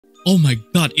Oh my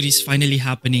god, it is finally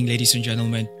happening, ladies and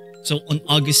gentlemen. So on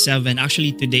August 7, actually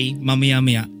today,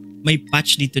 mamaya-maya, may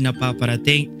patch dito na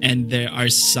paparating and there are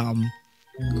some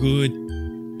good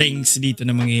things dito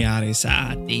na mangyayari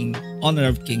sa ating Honor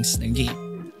of Kings na game.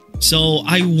 So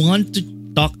I want to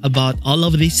talk about all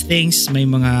of these things. May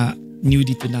mga new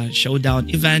dito na showdown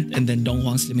event and then Dong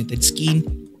Huang's limited skin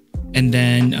and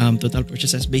then total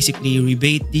purchases, basically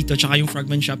rebate dito tsaka yung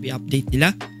fragment shop i-update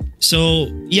nila. So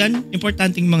yan,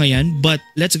 importanteng mga yan, but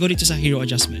let's go dito sa hero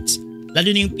adjustments. Lalo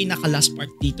na yung pinaka last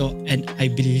part dito and I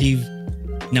believe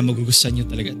na magugustuhan nyo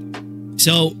talaga.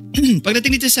 So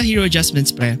pagdating dito sa hero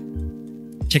adjustments pre,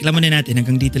 check lang muna natin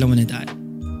hanggang dito lang muna tayo.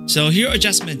 So hero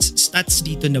adjustments, stats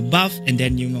dito na buff and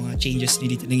then yung mga changes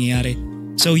dito nangyayari.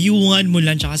 So U1,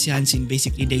 Mulan tsaka si Hansin,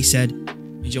 basically they said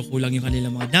medyo kulang yung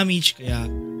kanilang mga damage kaya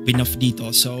pinuff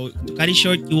dito. So to cut it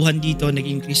short, U1 dito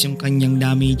nag-increase yung kanyang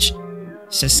damage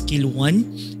sa skill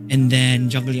 1 and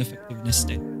then juggling effectiveness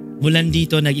din. Mulan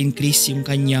dito nag-increase yung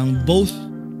kanyang both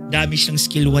damage ng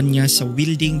skill 1 niya sa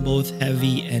wielding both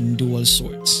heavy and dual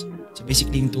swords. So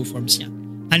basically yung two forms niya.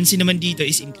 Hansin naman dito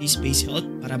is increase base health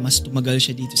para mas tumagal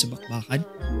siya dito sa bakbakan.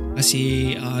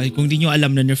 Kasi kung di nyo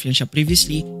alam na nerf yan siya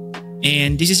previously.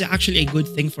 And this is actually a good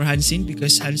thing for Hansin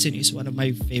because Hansin is one of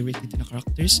my favorite dito na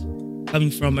characters coming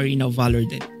from Arena of Valor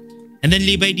din. And then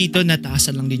Levi dito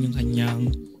nataasan lang din yung kanyang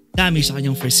damage sa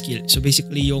kanyang first skill. So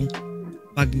basically yung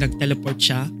pag nag-teleport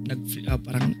siya,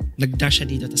 parang nag-dash siya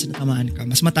dito tapos natamaan ka,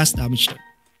 mas mataas damage doon.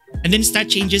 And then stat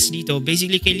changes dito,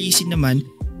 basically kay Lee Sin naman,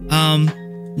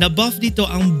 na-buff dito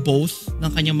ang both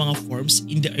ng kanyang mga forms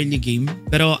in the early game,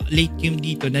 pero late game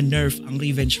dito na-nerf ang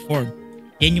revenge form.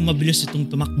 Yan yung mabilis itong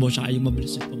tumakbo tsaka yung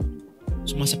mabilis itong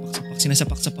sumasapak-sapak,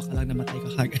 sinasapak-sapak ka lang na matay ka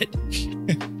kagad.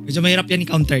 Medyo mahirap yan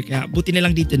i-counter kaya buti na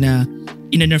lang dito na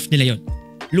ina-nerf nila yon.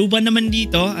 Luban naman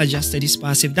dito, adjusted his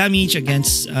passive damage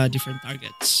against different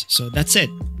targets. So that's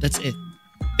it. That's it.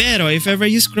 Pero if ever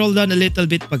you scroll down a little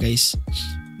bit pa guys,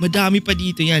 madami pa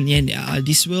dito yan.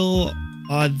 These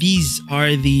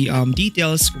are the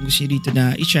details. Kung gusto nyo dito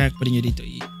na i-check, pwede nyo dito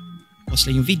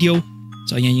i-post lang yung video.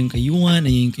 So ayan yung kay Yuan,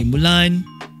 ayan yung kay Mulan.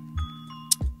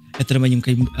 Ito naman yung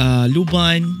kay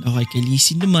Luban, okay kay Lee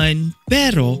Sin naman.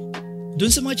 Pero, dun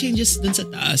sa mga changes dun sa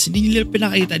taas, hindi nila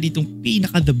pinakita ditong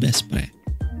pinaka the best pre.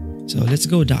 So let's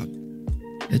go down.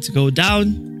 Let's go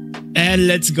down. And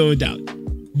let's go down.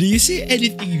 Do you see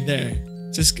anything there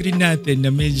sa screen natin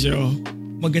na medyo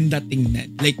maganda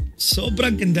tingnan? Like,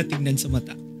 sobrang ganda tingnan sa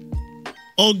mata.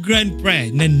 Augran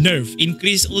pre na nerf.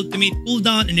 Increase ultimate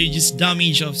cooldown and reduce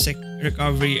damage of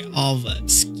recovery of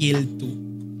skill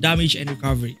 2. Damage and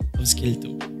recovery of skill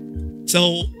 2.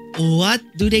 So, what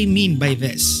do they mean by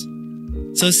this?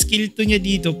 So, skill 2 niya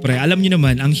dito pre, alam niyo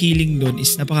naman, ang healing doon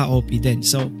is napaka-OP din.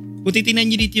 So, kung titignan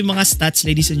nyo dito yung mga stats,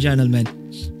 ladies and gentlemen,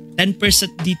 10%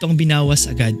 dito ang binawas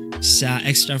agad sa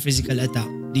extra physical attack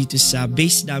dito sa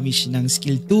base damage ng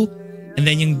skill 2 and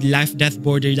then yung life-death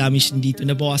border damage dito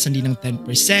nabawasan din ng 10%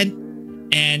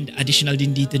 and additional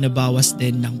din dito nabawas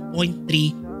din ng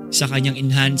 0.3 sa kanyang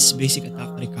enhanced basic attack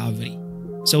recovery.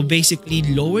 So basically,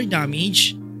 lower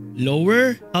damage,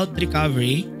 lower health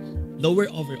recovery, lower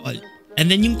overall. And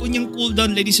then yung kunyang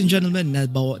cooldown, ladies and gentlemen,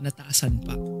 nataasan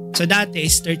pa. So dati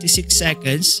is 36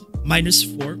 seconds minus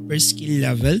 4 per skill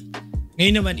level.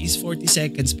 Ngayon naman is 40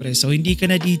 seconds pre. So hindi ka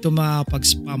na dito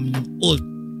makapag-spam ng ult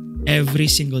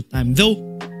every single time. Though,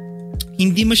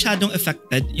 hindi masyadong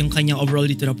affected yung kanyang overall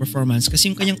dito na performance kasi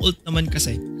yung kanyang ult naman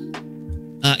kasi,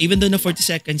 even though na 40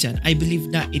 seconds yan, I believe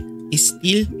na it is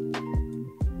still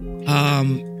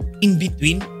in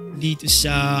between dito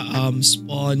sa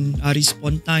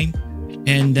respawn time.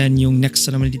 And then yung next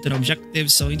naman dito na objective.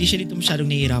 So hindi siya dito masyadong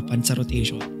nahihirapan sa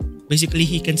rotation. Basically,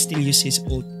 he can still use his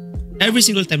ult every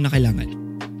single time na kailangan.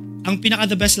 Ang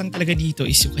pinaka the best lang talaga dito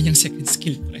is yung kanyang second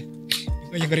skill pre.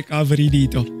 Yung kanyang recovery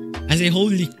dito. Kasi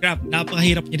holy crap,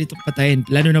 napakahirap niya dito patayin.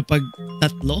 Lalo na pag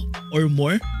tatlo or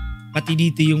more. Pati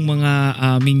dito yung mga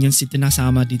minions dito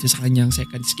nasama dito sa kanyang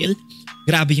second skill.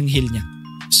 Grabe yung heal niya.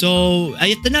 So,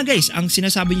 ayun na guys, ang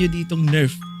sinasabi nyo ditong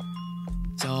nerf.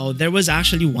 So, there was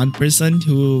actually one person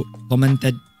who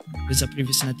commented sa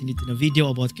previous natin dito na video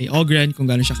about kay Augran kung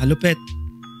gaano siya kalupit.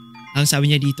 Ang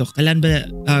sabi niya dito, kailan ba,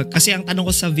 kasi ang tanong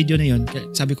ko sa video na yun,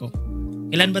 sabi ko,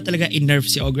 kailan ba talaga in-nerf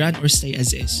si Augran or stay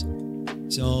as is?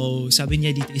 So, sabi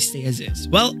niya dito is stay as is.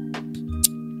 Well,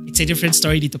 it's a different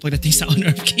story dito pagdating sa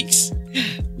Honor of Kings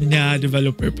na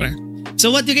developer pa. So,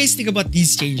 what do you guys think about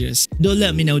these changes? Do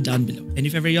let me know down below. And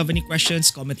if ever you have any questions,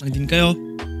 comment lang din kayo.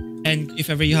 And if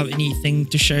ever you have anything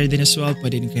to share din as well,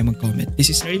 pwede din kayo mag-comment.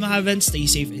 This is Larry Mahavan. Stay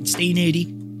safe and stay nerdy.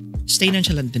 Stay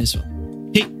nonchalant din as well.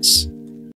 Peace!